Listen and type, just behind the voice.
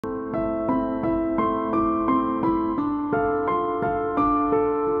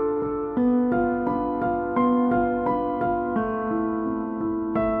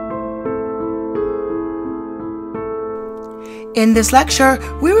In this lecture,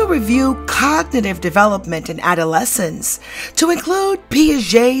 we will review cognitive development in adolescence, to include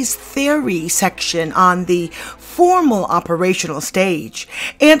Piaget's theory section on the formal operational stage,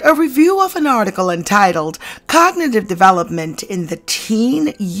 and a review of an article entitled Cognitive Development in the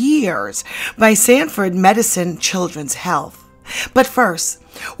Teen Years by Stanford Medicine Children's Health. But first,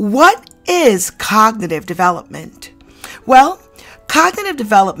 what is cognitive development? Well, cognitive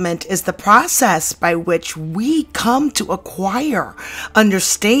development is the process by which we come to acquire,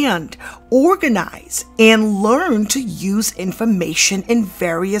 understand, organize, and learn to use information in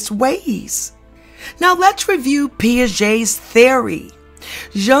various ways. Now let's review Piaget's theory.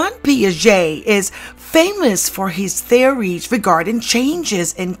 Jean Piaget is famous for his theories regarding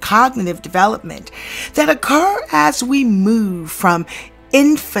changes in cognitive development that occur as we move from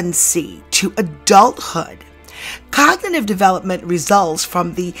infancy to adulthood. Cognitive development results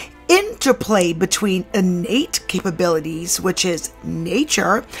from the interplay between innate capabilities, which is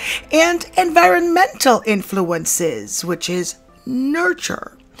nature, and environmental influences, which is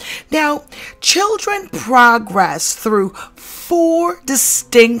nurture. Now, children progress through 4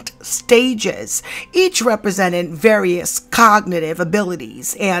 distinct stages, each representing various cognitive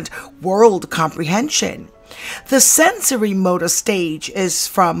abilities and world comprehension. The sensorimotor stage is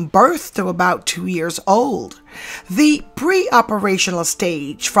from birth to about 2 years old. The preoperational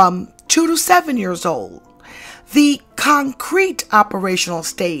stage from 2 to 7 years old. The concrete operational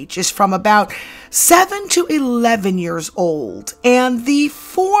stage is from about 7 to 11 years old, and the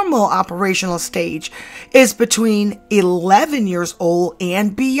formal operational stage is between 11 years old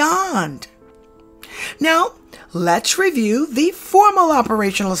and beyond. Now, let's review the formal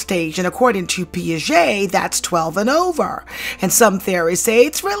operational stage, and according to Piaget, that's 12 and over. And some theories say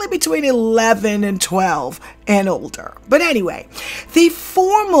it's really between 11 and 12 and older. But anyway, the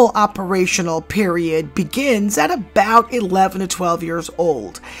formal operational period begins at about 11 to 12 years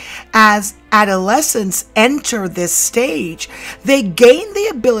old. As adolescents enter this stage, they gain the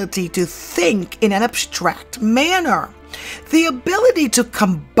ability to think in an abstract manner. The ability to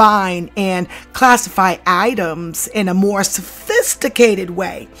combine and classify items in a more sophisticated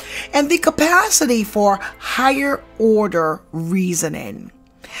way, and the capacity for higher order reasoning.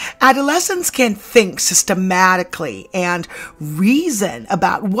 Adolescents can think systematically and reason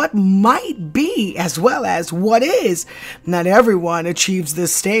about what might be as well as what is. Not everyone achieves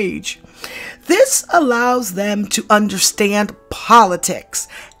this stage. This allows them to understand politics,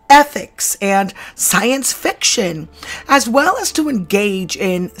 ethics, and science fiction, as well as to engage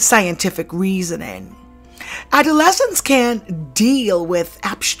in scientific reasoning. Adolescents can deal with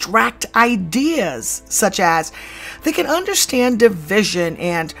abstract ideas, such as they can understand division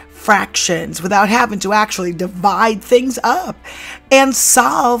and fractions without having to actually divide things up, and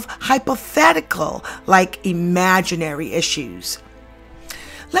solve hypothetical, like imaginary issues.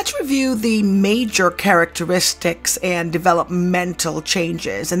 Let's review the major characteristics and developmental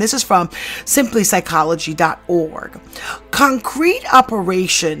changes, and this is from simplypsychology.org. Concrete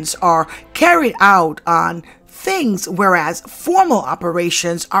operations are carried out on things, whereas formal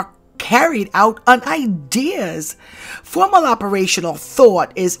operations are carried out on ideas. Formal operational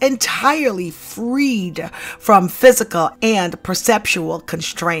thought is entirely freed from physical and perceptual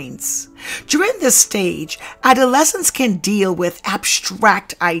constraints. During this stage, adolescents can deal with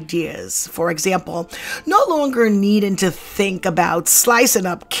abstract ideas. For example, no longer needing to think about slicing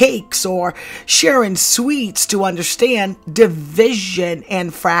up cakes or sharing sweets to understand division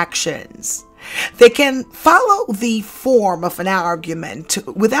and fractions. They can follow the form of an argument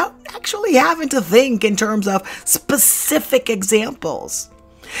without actually having to think in terms of specific examples.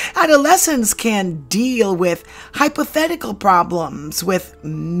 Adolescents can deal with hypothetical problems with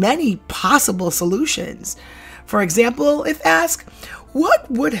many possible solutions. For example, if asked,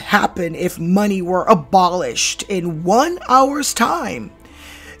 what would happen if money were abolished in 1 hour's time?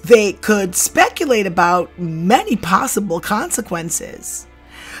 They could speculate about many possible consequences.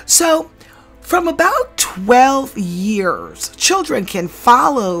 So, from about 12 years, children can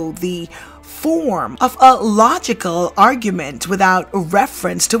follow the form of a logical argument without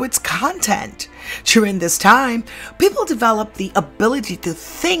reference to its content. During this time, people develop the ability to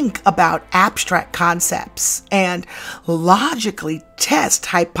think about abstract concepts and logically test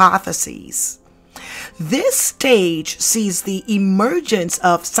hypotheses. This stage sees the emergence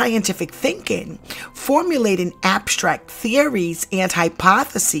of scientific thinking, formulating abstract theories and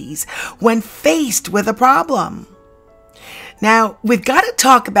hypotheses when faced with a problem. Now, we've got to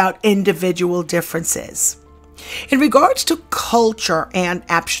talk about individual differences. In regards to culture and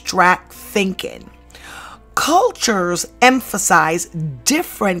abstract thinking, cultures emphasize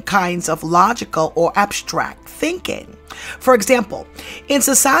different kinds of logical or abstract thinking. For example, in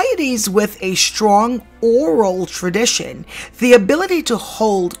societies with a strong oral tradition, the ability to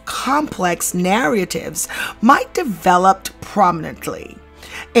hold complex narratives might develop prominently.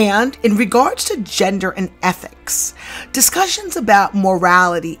 And in regards to gender and ethics, discussions about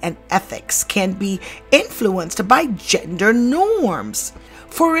morality and ethics can be influenced by gender norms.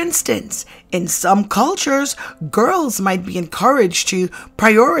 For instance, in some cultures, girls might be encouraged to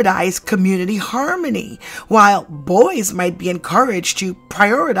prioritize community harmony, while boys might be encouraged to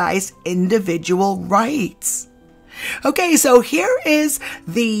prioritize individual rights. Okay, so here is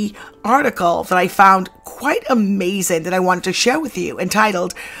the article that I found quite amazing that I wanted to share with you,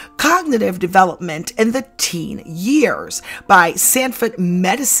 entitled Cognitive Development in the Teen Years by Stanford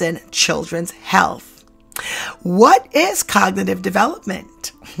Medicine Children's Health. What is cognitive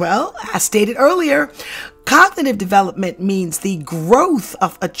development? Well, as stated earlier, cognitive development means the growth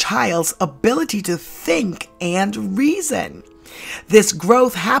of a child's ability to think and reason. This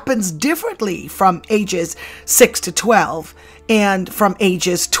growth happens differently from ages 6 to 12 and from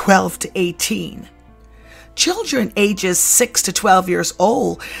ages 12 to 18. Children ages 6 to 12 years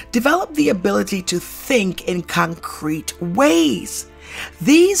old develop the ability to think in concrete ways.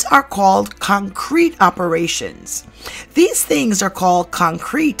 These are called concrete operations. These things are called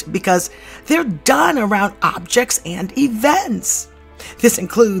concrete because they're done around objects and events. This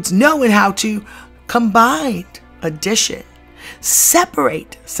includes knowing how to combine, addition,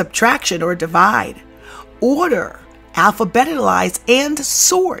 separate, subtraction or divide, order, alphabetize and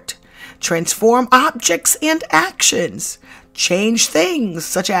sort, transform objects and actions, change things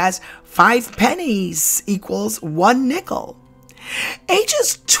such as 5 pennies equals 1 nickel.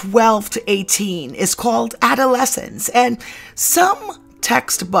 Ages 12 to 18 is called adolescence, and some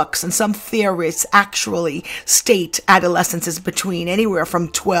textbooks and some theorists actually state adolescence is between anywhere from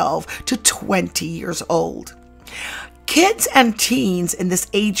 12 to 20 years old. Kids and teens in this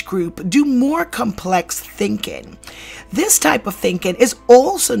age group do more complex thinking. This type of thinking is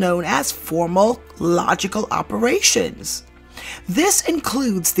also known as formal logical operations. This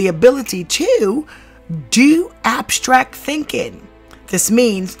includes the ability to do abstract thinking. This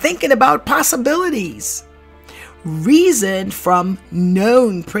means thinking about possibilities. Reason from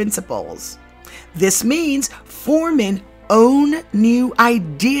known principles. This means forming own new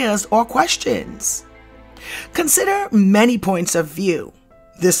ideas or questions. Consider many points of view.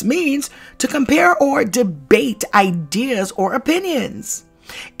 This means to compare or debate ideas or opinions,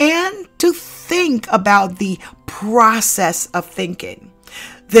 and to think about the process of thinking.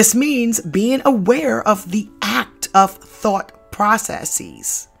 This means being aware of the act of thought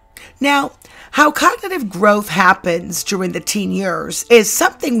processes. Now, how cognitive growth happens during the teen years is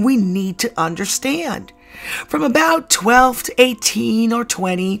something we need to understand. From about 12 to 18 or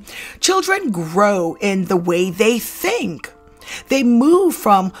 20, children grow in the way they think. They move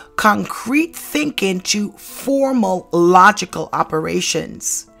from concrete thinking to formal logical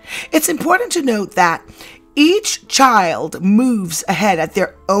operations. It's important to note that each child moves ahead at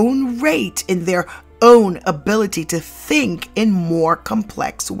their own rate in their own ability to think in more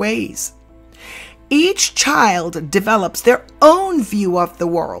complex ways. Each child develops their own view of the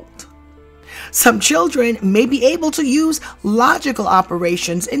world. Some children may be able to use logical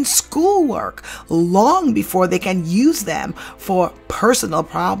operations in schoolwork long before they can use them for personal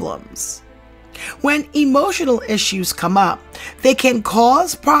problems. When emotional issues come up, they can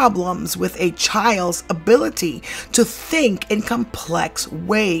cause problems with a child's ability to think in complex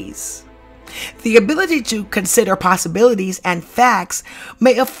ways. The ability to consider possibilities and facts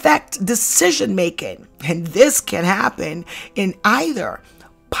may affect decision making, and this can happen in either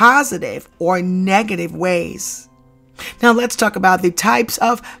positive or negative ways. Now let's talk about the types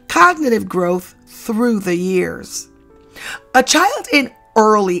of cognitive growth through the years. A child in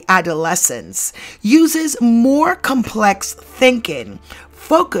early adolescence uses more complex thinking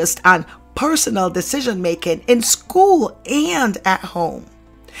focused on personal decision making in school and at home.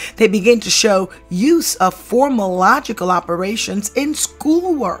 They begin to show use of formal logical operations in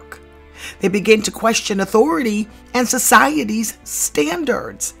schoolwork. They begin to question authority and society's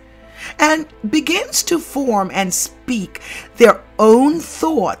standards, and begins to form and speak their own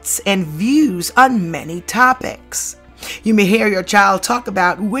thoughts and views on many topics. You may hear your child talk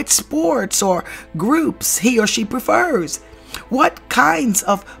about which sports or groups he or she prefers, what kinds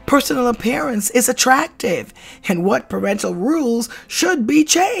of personal appearance is attractive, and what parental rules should be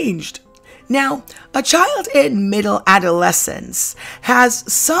changed. Now, a child in middle adolescence has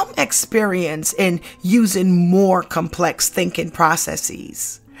some experience in using more complex thinking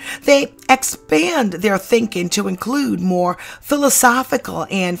processes. They expand their thinking to include more philosophical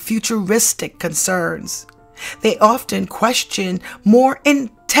and futuristic concerns. They often question more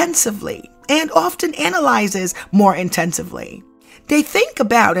intensively and often analyzes more intensively. They think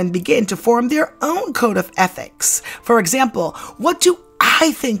about and begin to form their own code of ethics. For example, what do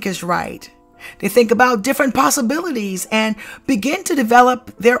I think is right? They think about different possibilities and begin to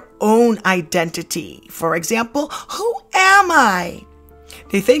develop their own identity. For example, who am I?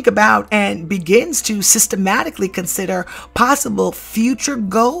 They think about and begins to systematically consider possible future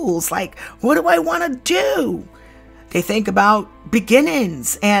goals, like what do I want to do? They think about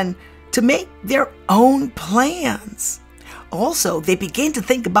beginnings and to make their own plans. Also, they begin to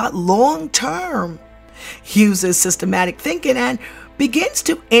think about long term, uses systematic thinking, and begins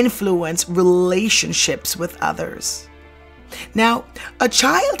to influence relationships with others. Now, a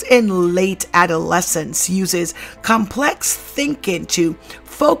child in late adolescence uses complex thinking to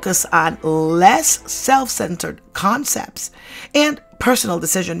focus on less self-centered concepts and personal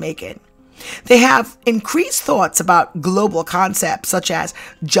decision-making. They have increased thoughts about global concepts such as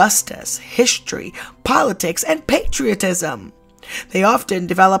justice, history, politics, and patriotism. They often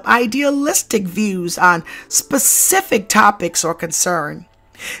develop idealistic views on specific topics or concern.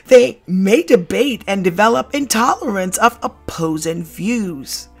 They may debate and develop intolerance of opposing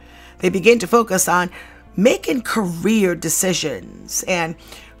views. They begin to focus on making career decisions and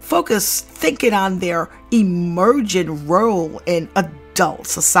focus thinking on their emergent role in adult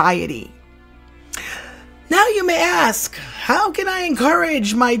society. Now you may ask, how can I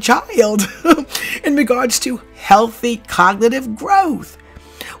encourage my child in regards to healthy cognitive growth?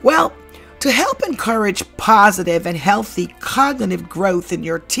 Well, to help encourage positive and healthy cognitive growth in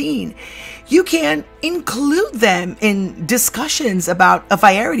your teen, you can include them in discussions about a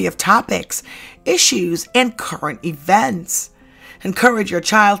variety of topics, issues, and current events. Encourage your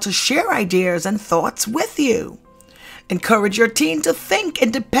child to share ideas and thoughts with you. Encourage your teen to think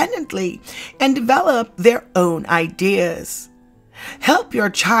independently and develop their own ideas. Help your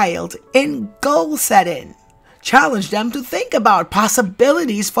child in goal setting. Challenge them to think about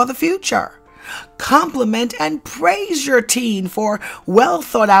possibilities for the future. Compliment and praise your teen for well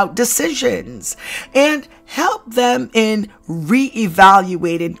thought out decisions. And help them in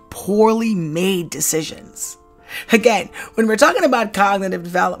re-evaluating poorly made decisions. Again, when we're talking about cognitive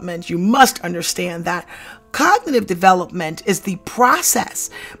development, you must understand that cognitive development is the process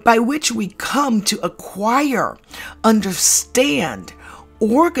by which we come to acquire, understand,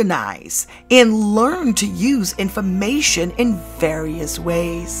 organize, and learn to use information in various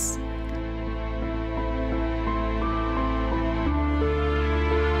ways.